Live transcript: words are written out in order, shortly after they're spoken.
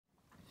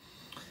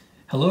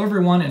Hello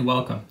everyone and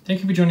welcome.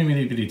 Thank you for joining me in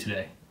the video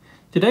today.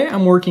 Today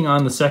I'm working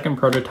on the second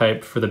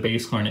prototype for the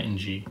bass clarinet in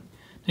G.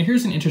 Now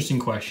here's an interesting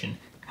question.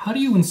 How do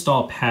you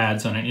install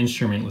pads on an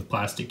instrument with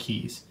plastic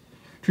keys?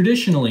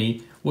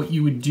 Traditionally, what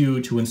you would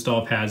do to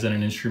install pads on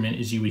an instrument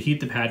is you would heat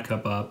the pad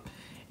cup up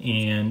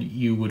and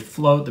you would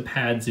float the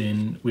pads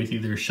in with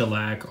either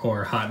shellac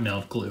or hot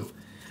melt glue.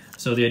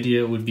 So the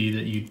idea would be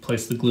that you'd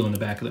place the glue on the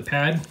back of the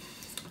pad,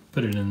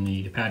 put it in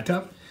the pad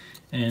cup,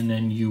 and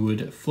then you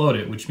would float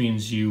it, which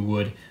means you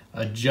would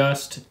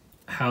adjust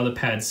how the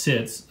pad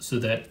sits so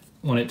that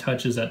when it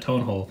touches that tone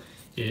hole,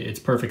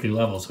 it's perfectly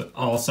level, so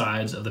all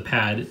sides of the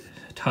pad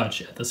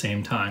touch at the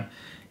same time,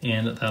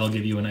 and that'll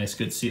give you a nice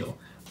good seal.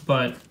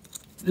 But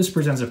this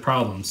presents a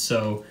problem.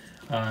 So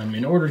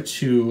in order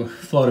to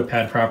float a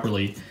pad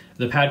properly,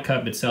 the pad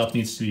cup itself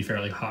needs to be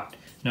fairly hot.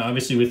 Now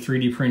obviously with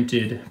 3D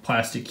printed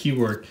plastic key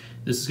work,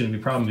 this is going to be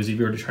a problem because if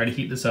you were to try to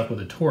heat this up with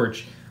a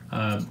torch,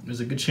 there's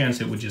a good chance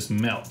it would just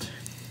melt.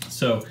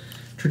 So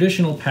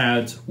traditional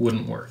pads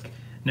wouldn't work.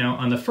 Now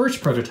on the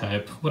first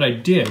prototype, what I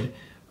did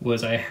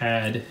was I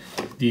had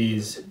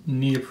these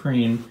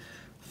neoprene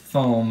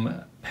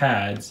foam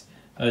pads.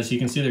 As you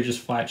can see, they're just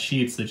flat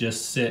sheets that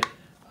just sit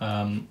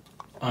on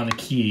the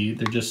key.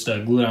 They're just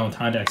glued on with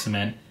contact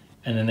cement,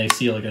 and then they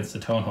seal against the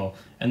tone hole.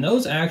 And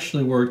those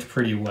actually worked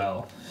pretty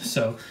well.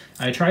 So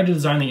I tried to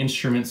design the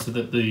instrument so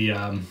that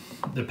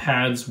the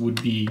pads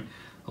would be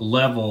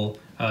level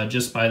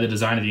just by the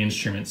design of the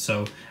instrument.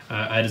 So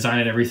I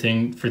designed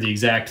everything for the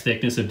exact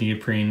thickness of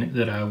neoprene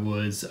that I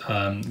was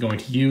going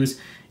to use,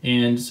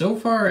 and so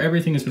far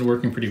everything has been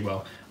working pretty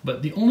well.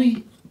 But the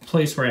only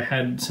place where I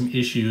had some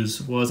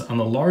issues was on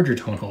the larger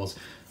tone holes.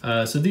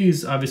 So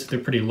these, obviously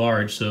they're pretty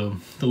large, so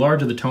the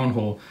larger the tone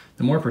hole,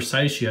 the more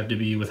precise you have to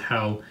be with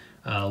how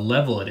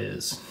level it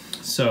is.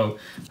 So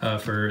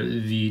for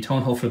the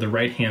tone hole for the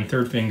right hand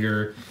third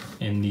finger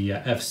in the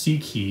FC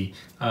key,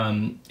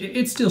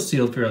 it's still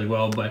sealed fairly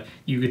well, but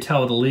you could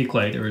tell with the leak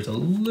light there was a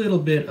little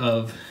bit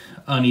of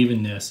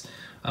unevenness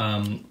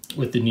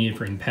with the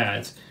neoprene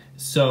pads.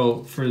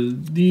 So for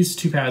these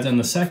two pads on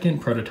the second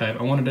prototype,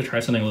 I wanted to try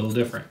something a little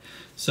different.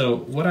 So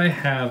what I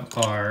have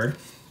are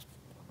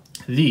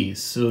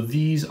these. So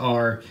these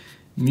are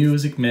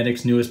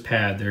Musicmedic's newest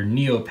pad. They're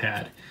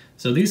NeoPad.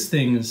 So these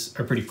things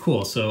are pretty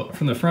cool. So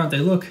from the front, they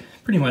look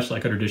pretty much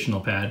like a traditional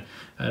pad.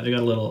 They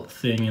got a little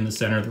thing in the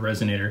center of the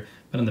resonator,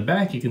 but on the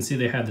back you can see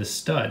they have this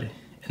stud,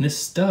 and this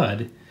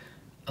stud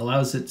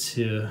allows it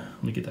to,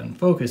 let me get that in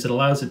focus, it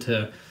allows it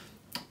to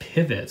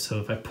pivot.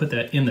 So if I put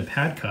that in the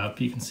pad cup,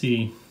 you can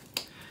see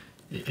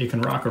it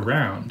can rock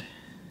around.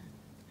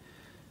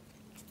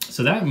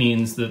 So that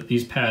means that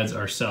these pads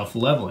are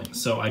self-leveling.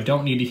 So I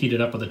don't need to heat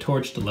it up with a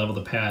torch to level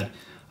the pad.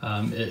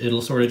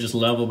 It'll sort of just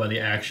level by the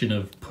action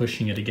of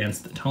pushing it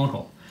against the tone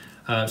hole.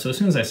 So as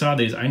soon as I saw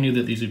these, I knew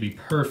that these would be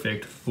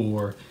perfect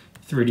for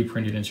 3D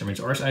printed instruments,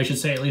 or I should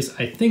say, at least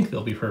I think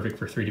they'll be perfect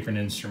for 3D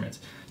printed instruments.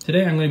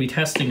 Today I'm going to be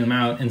testing them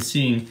out and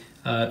seeing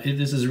if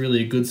this is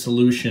really a good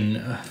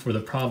solution for the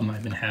problem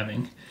I've been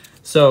having.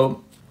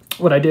 So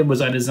what I did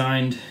was I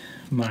designed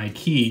my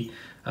key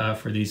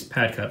for these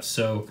pad cups.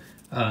 So,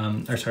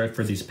 or sorry,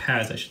 for these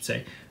pads, I should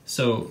say.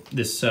 So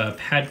this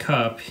pad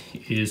cup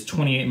is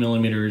 28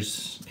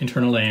 millimeters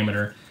internal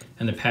diameter,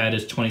 and the pad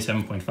is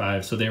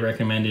 27.5. So they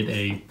recommended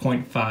a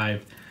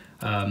 0.5,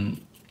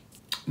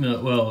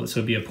 well, so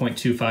it'd be a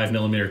 0.25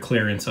 millimeter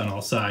clearance on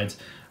all sides.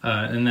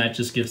 And that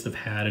just gives the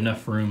pad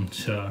enough room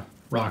to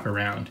rock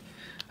around.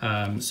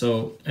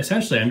 So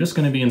essentially, I'm just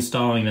going to be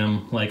installing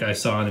them like I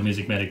saw in the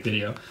Musicmedic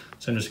video.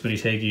 So I'm just going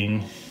to be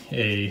taking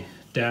a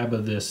dab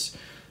of this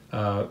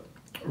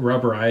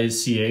rubberized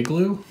CA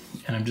glue,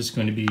 and I'm just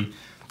going to be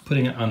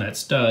putting it on that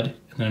stud,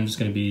 and then I'm just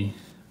going to be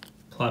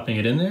plopping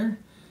it in there,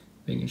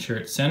 making sure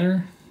it's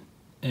center,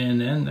 and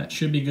then that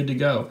should be good to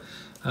go.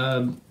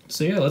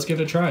 So yeah, let's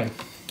give it a try.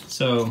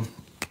 So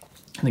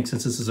I think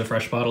since this is a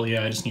fresh bottle,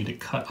 yeah, I just need to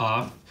cut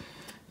off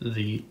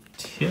the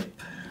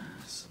tip.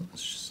 So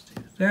let's just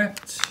do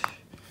that.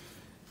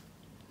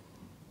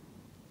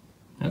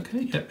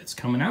 Okay, yep, it's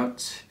coming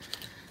out.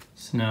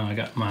 So now I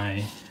got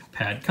my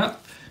pad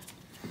cup.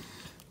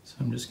 So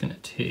I'm just gonna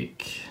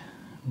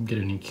get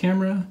a new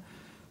camera.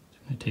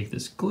 I'm gonna take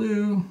this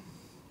glue.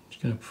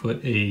 Just gonna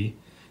put a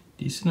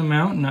decent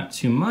amount, not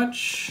too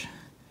much.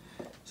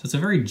 So it's a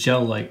very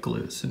gel-like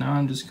glue. So now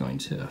I'm just going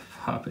to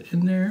pop it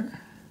in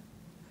there.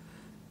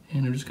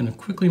 And I'm just gonna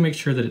quickly make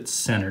sure that it's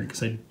centered,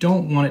 because I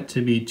don't want it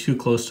to be too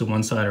close to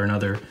one side or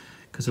another,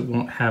 because it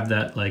won't have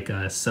that like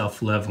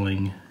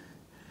self-leveling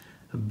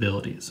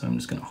ability. So I'm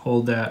just gonna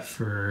hold that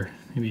for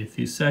maybe a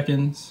few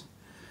seconds.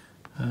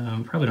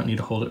 Probably don't need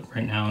to hold it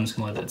right now. I'm just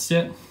gonna let that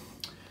sit.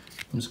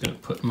 I'm just gonna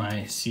put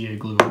my CA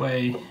glue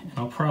away, and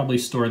I'll probably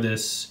store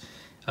this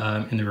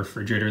in the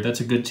refrigerator. That's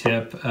a good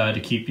tip to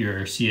keep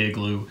your CA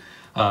glue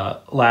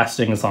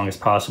lasting as long as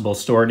possible.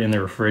 Store it in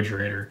the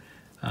refrigerator.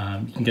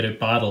 You can get it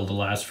bottled to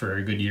last for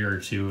a good year or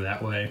two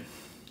that way.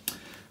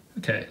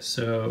 Okay,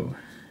 so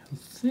I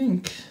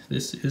think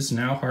this is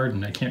now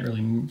hardened. I can't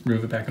really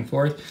move it back and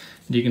forth.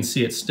 And you can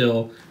see it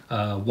still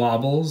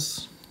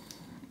wobbles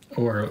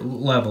or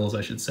levels,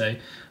 I should say,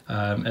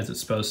 as it's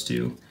supposed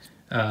to,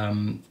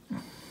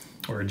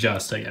 or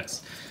adjust, I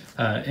guess.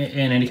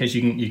 In any case,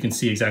 you can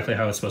see exactly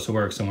how it's supposed to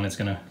work. So when it's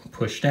going to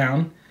push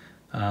down,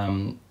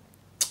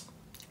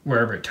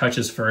 wherever it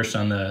touches first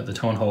on the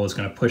tone hole is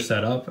going to push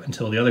that up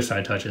until the other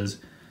side touches.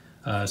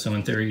 So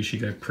in theory, you should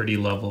get a pretty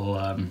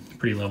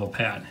level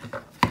pad.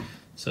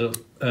 So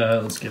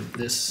let's give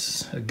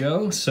this a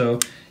go. So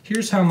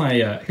here's how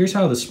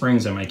the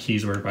springs on my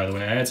keys work, by the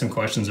way. I had some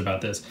questions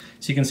about this.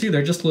 So you can see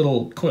they're just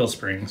little coil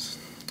springs.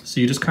 So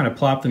you just kind of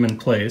plop them in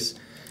place.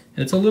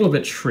 And it's a little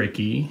bit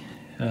tricky.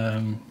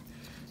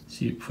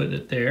 So you put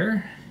it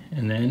there,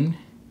 and then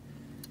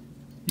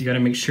you got to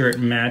make sure it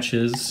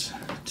matches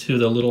to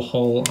the little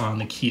hole on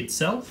the key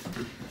itself.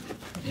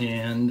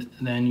 And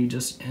then you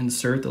just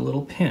insert the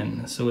little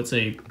pin. So it's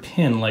a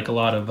pin like a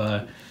lot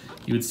of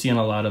you would see in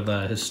a lot of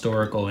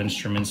historical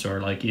instruments, or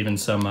like even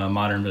some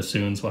modern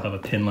bassoons will have a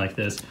pin like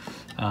this.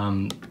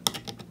 So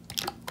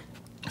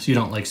you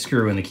don't like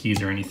screw in the keys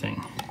or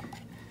anything.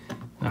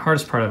 The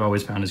hardest part I've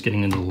always found is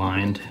getting into the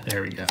lined.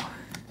 There we go.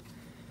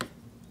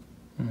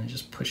 And I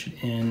just push it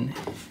in,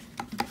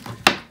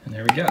 and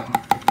there we go.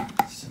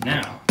 So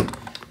now,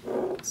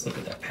 let's look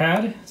at that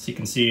pad. So you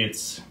can see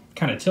it's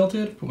kind of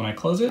tilted, but when I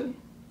close it,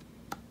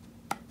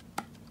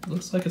 it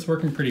looks like it's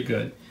working pretty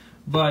good.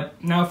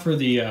 But now for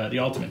the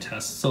ultimate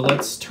test. So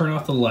let's turn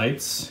off the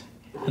lights,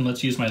 and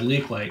let's use my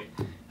leak light,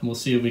 and we'll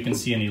see if we can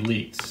see any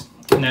leaks.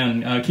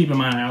 Now, keep in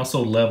mind, I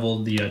also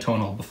leveled the tone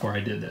hole before I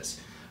did this.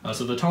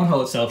 So the tone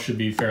hole itself should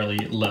be fairly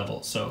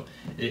level. So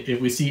if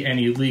we see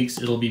any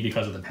leaks, it'll be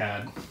because of the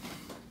pad.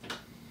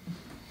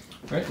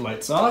 All right,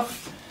 lights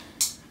off.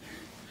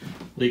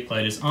 Leak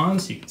light is on,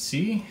 so you can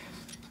see.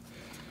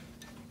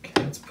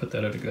 Okay, let's put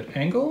that at a good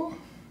angle.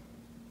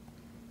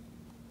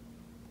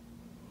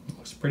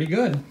 Looks pretty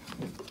good.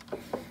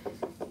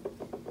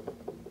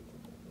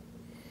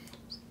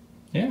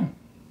 Yeah.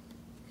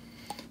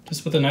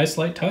 Just with a nice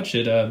light touch,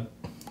 it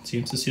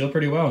seems to seal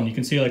pretty well. And you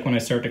can see, like, when I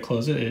start to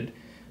close it,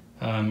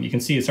 you can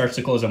see it starts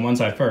to close on one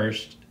side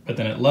first, but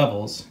then it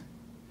levels,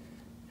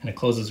 and it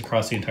closes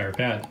across the entire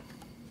pad.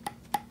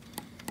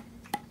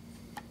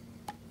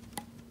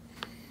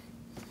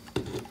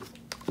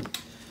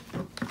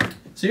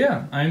 So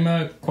yeah,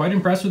 I'm quite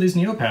impressed with these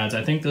Neopads.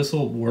 I think this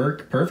will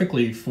work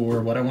perfectly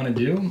for what I want to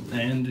do,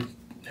 and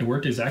it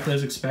worked exactly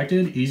as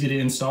expected, easy to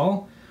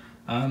install.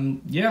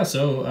 Yeah,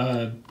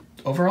 so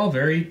overall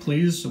very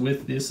pleased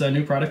with this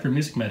new product from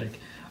Musicmatic.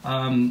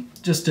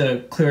 Just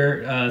to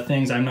clear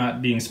things, I'm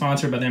not being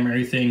sponsored by them or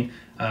anything.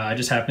 I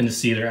just happened to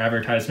see their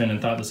advertisement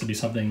and thought this would be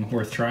something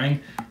worth trying.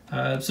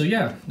 So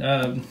yeah,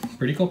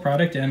 pretty cool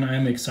product, and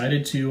I'm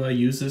excited to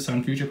use this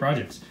on future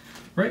projects.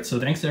 Right, so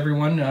thanks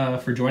everyone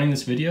for joining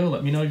this video.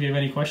 Let me know if you have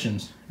any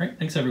questions. All right,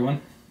 thanks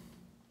everyone.